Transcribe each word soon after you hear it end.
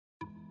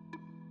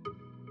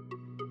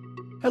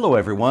Hello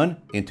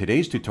everyone! In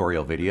today's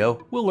tutorial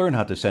video, we'll learn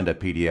how to send a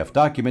PDF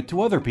document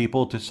to other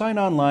people to sign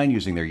online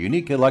using their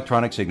unique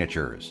electronic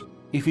signatures.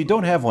 If you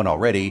don't have one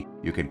already,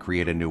 you can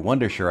create a new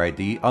Wondershare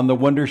ID on the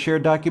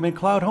Wondershare Document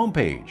Cloud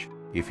homepage.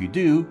 If you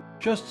do,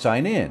 just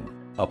sign in.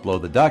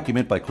 Upload the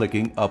document by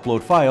clicking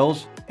Upload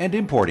Files and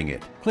importing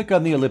it. Click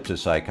on the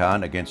ellipsis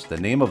icon against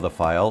the name of the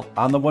file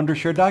on the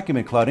Wondershare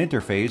Document Cloud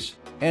interface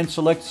and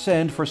select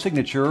Send for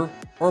signature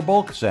or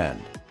bulk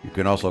send. You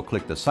can also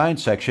click the Sign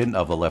section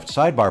of the left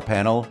sidebar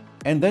panel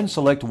and then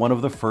select one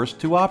of the first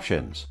two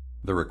options.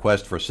 The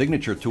Request for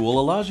Signature tool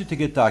allows you to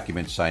get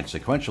documents signed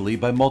sequentially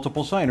by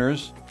multiple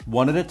signers,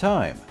 one at a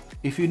time.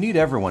 If you need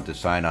everyone to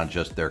sign on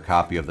just their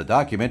copy of the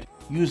document,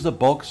 use the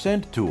Bulk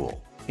Send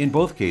tool. In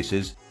both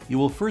cases, you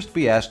will first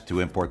be asked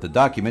to import the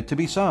document to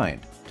be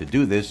signed. To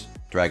do this,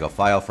 drag a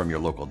file from your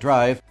local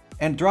drive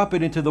and drop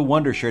it into the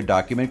Wondershare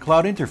Document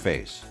Cloud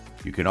interface.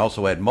 You can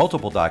also add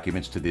multiple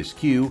documents to this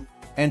queue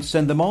and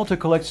send them all to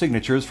collect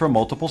signatures from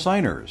multiple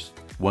signers.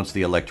 Once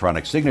the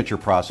electronic signature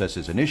process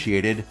is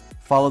initiated,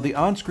 follow the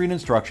on-screen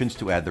instructions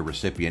to add the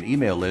recipient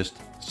email list,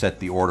 set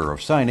the order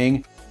of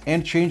signing,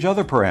 and change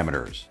other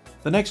parameters.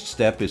 The next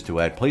step is to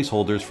add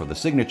placeholders for the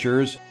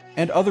signatures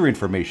and other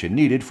information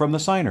needed from the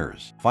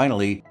signers.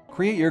 Finally,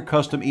 create your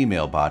custom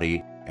email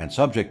body and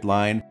subject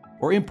line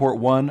or import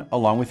one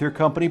along with your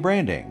company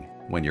branding.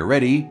 When you're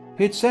ready,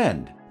 hit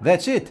send.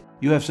 That's it!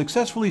 You have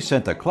successfully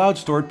sent a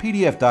cloud-stored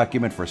PDF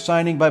document for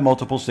signing by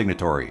multiple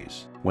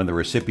signatories. When the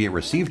recipient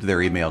received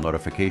their email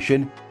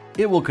notification,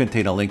 it will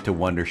contain a link to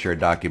Wondershare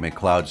Document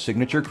Cloud's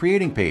signature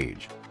creating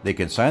page. They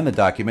can sign the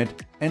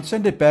document and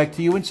send it back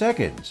to you in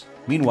seconds.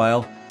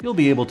 Meanwhile, you'll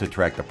be able to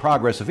track the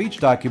progress of each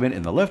document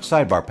in the left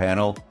sidebar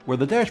panel where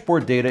the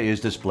dashboard data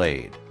is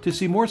displayed. To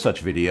see more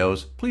such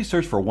videos, please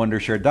search for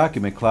Wondershare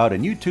Document Cloud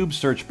in YouTube's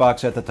search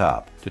box at the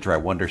top. To try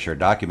Wondershare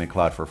Document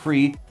Cloud for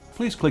free,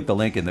 please click the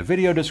link in the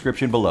video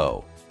description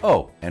below.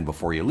 Oh, and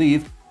before you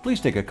leave,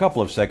 please take a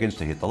couple of seconds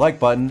to hit the like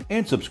button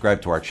and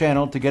subscribe to our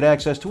channel to get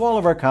access to all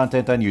of our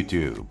content on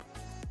YouTube.